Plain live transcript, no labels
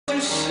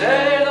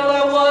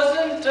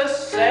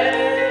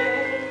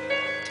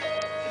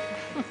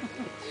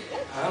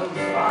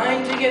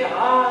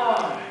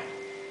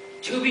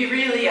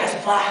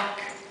flock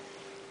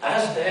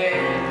as they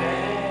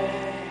beg.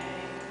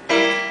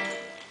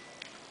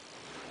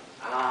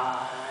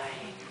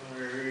 I'm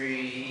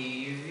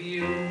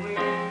reviewing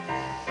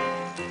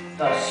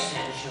the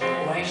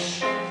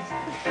situation.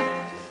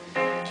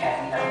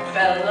 Can a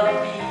fella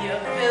be a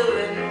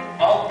villain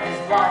all his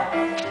life?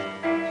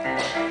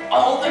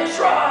 All the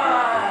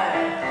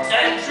trials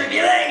and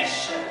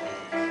tribulation.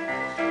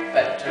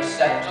 Better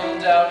settle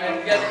down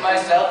and get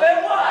myself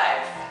a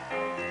wife.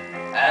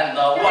 And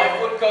the wife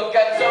would cook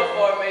and sew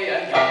for me,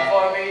 and come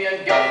for me,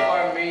 and go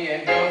for me,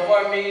 and go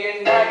for me,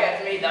 and nag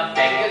at me. The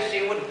fingers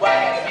she would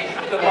wag at me,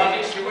 the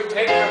money she would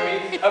take from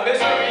me, a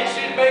misery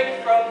she'd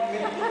make from me.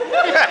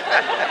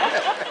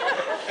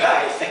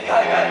 I think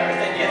I better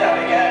think it out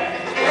again.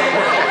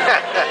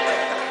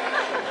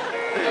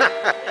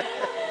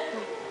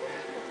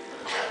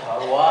 A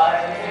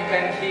wife you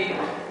can keep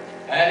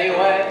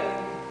anyway.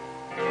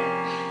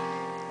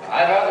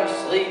 I'd rather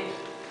sleep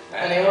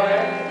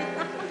anyway.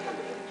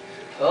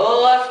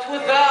 Left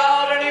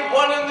without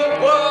anyone in the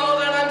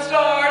world, and I'm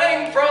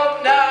starting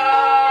from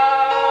now.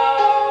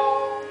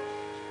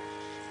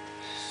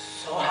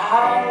 So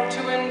how to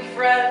win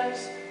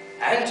friends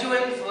and to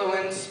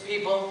influence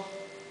people?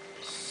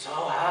 So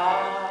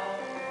how?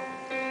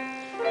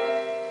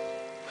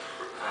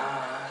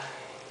 I'm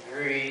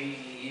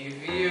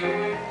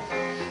reviewing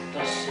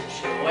the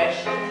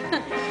situation.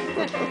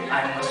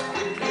 I must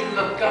quickly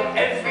look up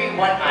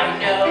everyone I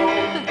know.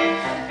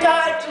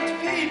 Titled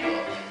people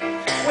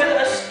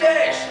with a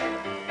station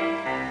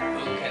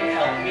who can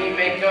help me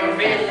make a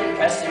real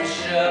impressive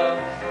show.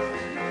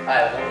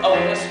 I will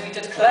own a suite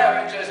at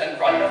Claridge's and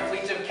run a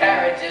fleet of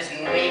carriages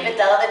and wave at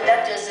all the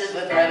duchesses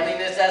with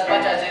friendliness as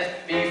much as is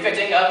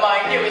befitting of my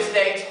new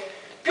estate.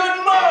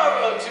 Good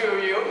morrow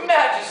to you,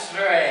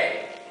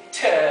 magistrate.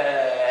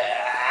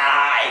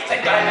 I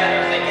think I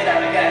better think it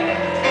out again.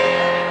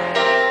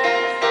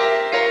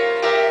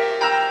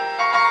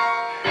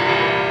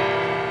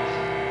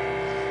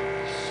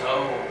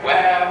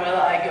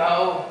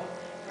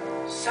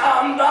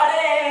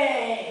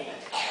 Somebody!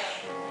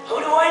 Who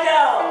do I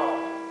know?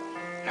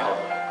 No.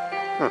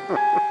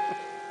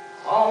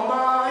 All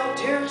my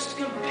dearest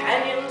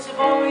companions have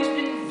always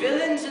been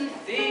villains and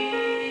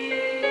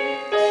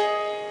thieves.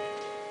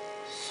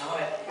 So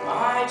at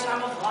my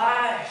time of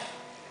life,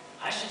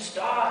 I should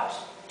start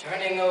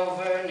turning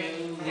over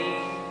new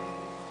leaves.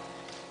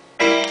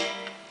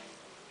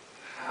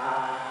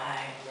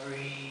 I'm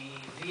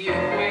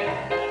reviewing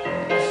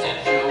the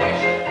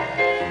situation.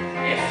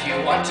 If you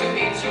want to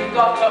eat, you've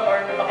got to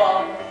earn a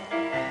ball.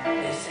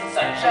 This is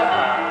such a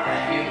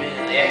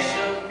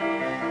humiliation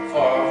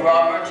for a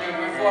robber to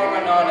perform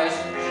an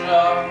honest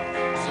job.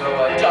 So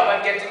a job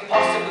I'm getting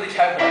possibly, I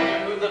wonder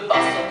who the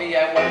boss will be.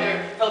 I wonder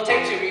if he'll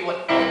take to me,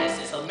 what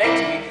bonuses he'll make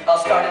to me. I'll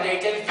start at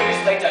 8 and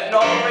finish late at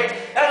normal rate.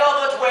 And all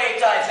but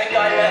wait, I think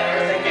I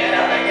better think it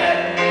out again.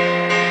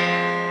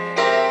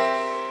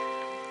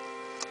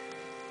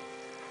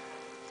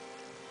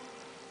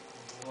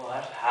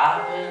 What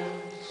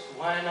happens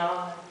when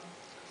I'm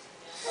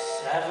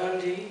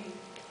 70?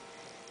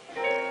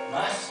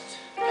 Must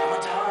come a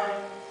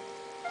time,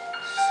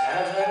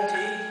 70,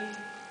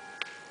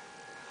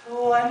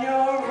 when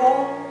you're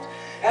old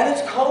and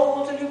it's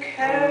cold and who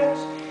cares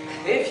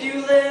if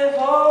you live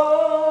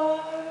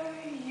or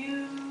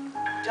you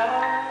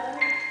die.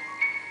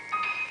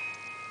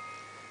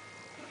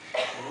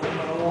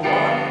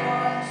 One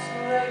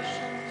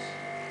consolation's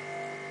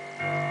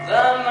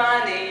the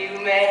money you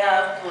may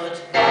have put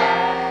by.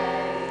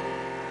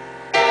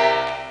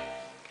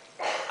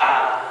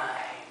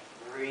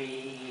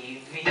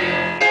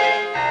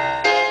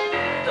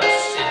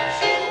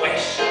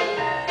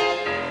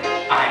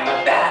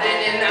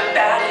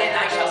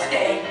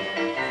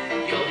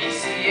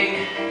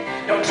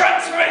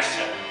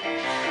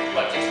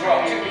 But it's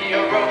wrong to be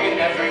a rogue in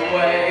every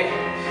way.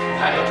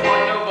 I don't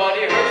want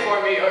nobody hurt for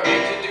me or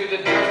made to do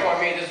the dirt for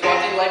me. This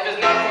wanting life is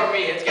not for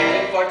me. It's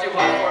getting far too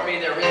hot for me.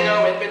 There is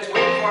no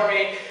in-between for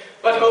me.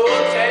 But who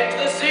will change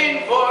the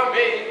scene for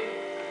me?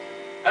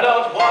 I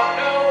don't want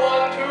no